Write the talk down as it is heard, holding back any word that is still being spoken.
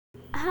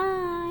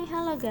Hai,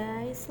 halo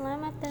guys,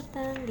 selamat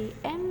datang di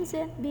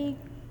Mzbig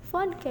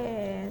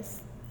Podcast.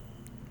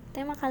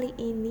 Tema kali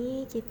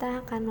ini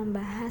kita akan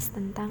membahas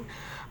tentang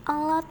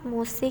alat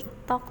musik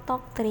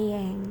tok-tok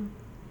Trieng.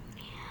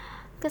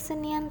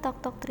 Kesenian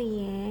tok-tok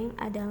Trieng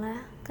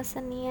adalah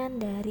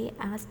kesenian dari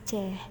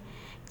Aceh.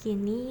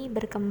 Kini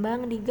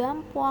berkembang di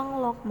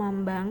Gampuang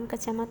Lokmambang,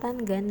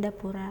 Kecamatan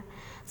Gandapura,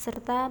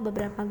 serta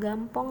beberapa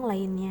gampong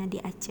lainnya di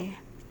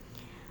Aceh.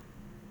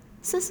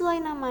 Sesuai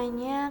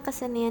namanya,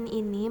 kesenian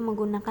ini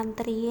menggunakan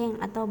trieng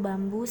atau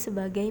bambu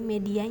sebagai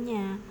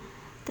medianya.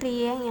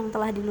 Trieng yang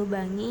telah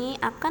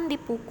dilubangi akan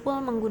dipukul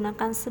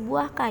menggunakan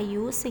sebuah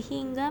kayu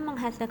sehingga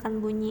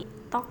menghasilkan bunyi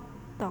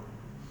tok-tok.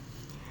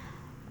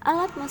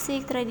 Alat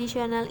musik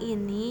tradisional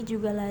ini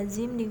juga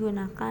lazim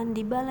digunakan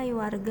di balai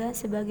warga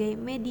sebagai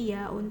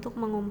media untuk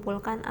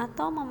mengumpulkan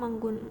atau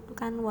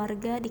membangunkan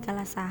warga di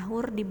kala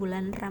sahur di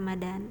bulan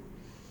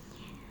Ramadan.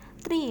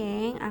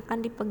 Trieng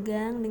akan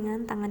dipegang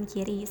dengan tangan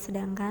kiri,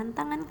 sedangkan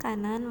tangan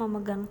kanan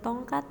memegang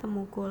tongkat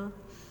pemukul.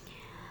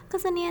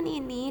 Kesenian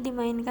ini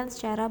dimainkan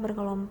secara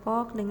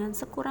berkelompok dengan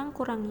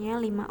sekurang-kurangnya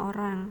 5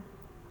 orang.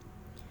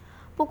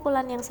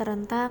 Pukulan yang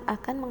serentak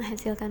akan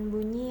menghasilkan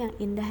bunyi yang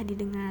indah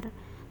didengar.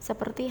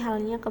 Seperti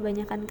halnya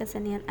kebanyakan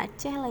kesenian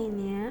Aceh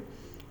lainnya,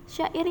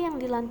 syair yang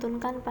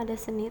dilantunkan pada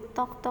seni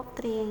tok-tok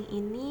Trieng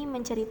ini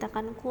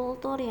menceritakan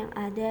kultur yang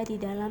ada di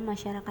dalam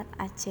masyarakat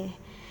Aceh,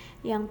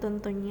 yang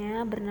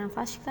tentunya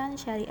bernafaskan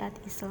syariat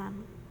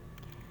Islam.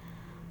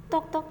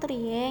 Tok-tok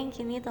Trieng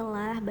kini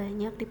telah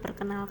banyak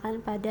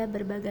diperkenalkan pada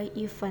berbagai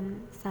event,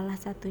 salah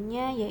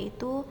satunya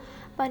yaitu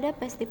pada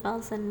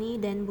Festival Seni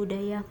dan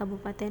Budaya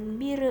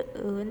Kabupaten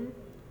Bireun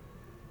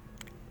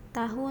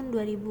tahun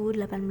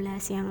 2018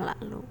 yang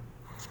lalu.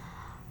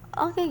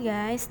 Oke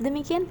guys,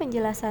 demikian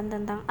penjelasan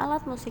tentang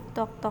alat musik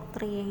tok-tok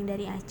Trieng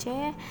dari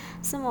Aceh.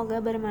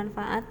 Semoga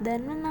bermanfaat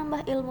dan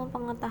menambah ilmu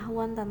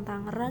pengetahuan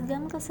tentang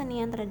ragam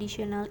kesenian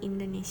tradisional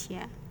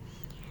Indonesia.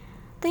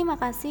 Terima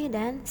kasih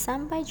dan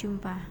sampai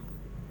jumpa.